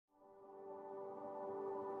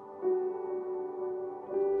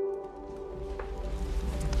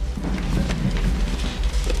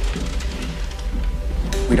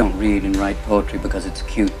don't read and write poetry because it's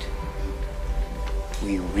cute.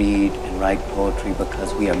 We read and write poetry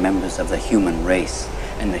because we are members of the human race,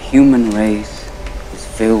 and the human race is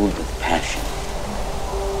filled with passion.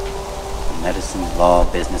 Medicine,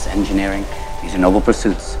 law, business, engineering, these are noble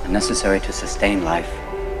pursuits and necessary to sustain life.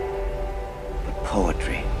 But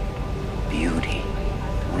poetry, beauty,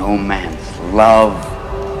 romance, love,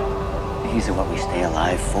 these are what we stay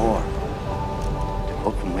alive for. To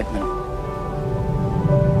quote from Whitman,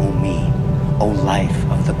 "Oh me, O life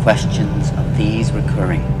of the questions of these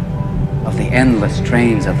recurring, of the endless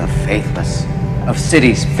trains of the faithless, of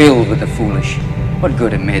cities filled with the foolish, what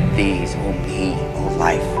good amid these, O me, O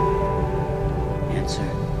life?" Answer,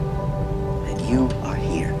 that you are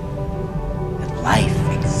here, that life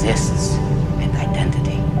exists and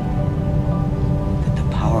identity, that the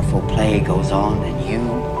powerful play goes on and you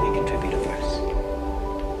may contribute a verse.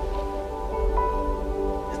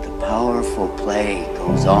 That the powerful play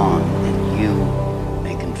goes on and you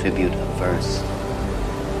may contribute a verse.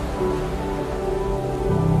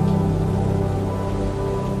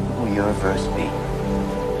 What will your verse be?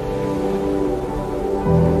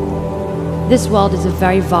 This world is a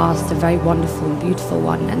very vast, a very wonderful and beautiful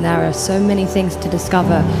one, and there are so many things to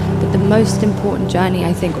discover, but the most important journey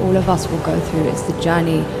I think all of us will go through is the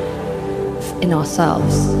journey in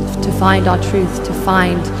ourselves, to find our truth, to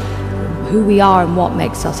find who we are and what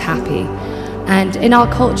makes us happy. And in our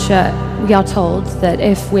culture, we are told that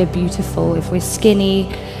if we're beautiful, if we're skinny,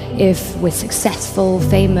 if we're successful,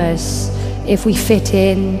 famous, if we fit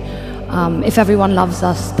in, if everyone loves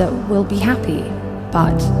us, that we'll be happy.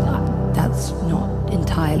 But that's not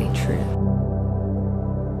entirely true.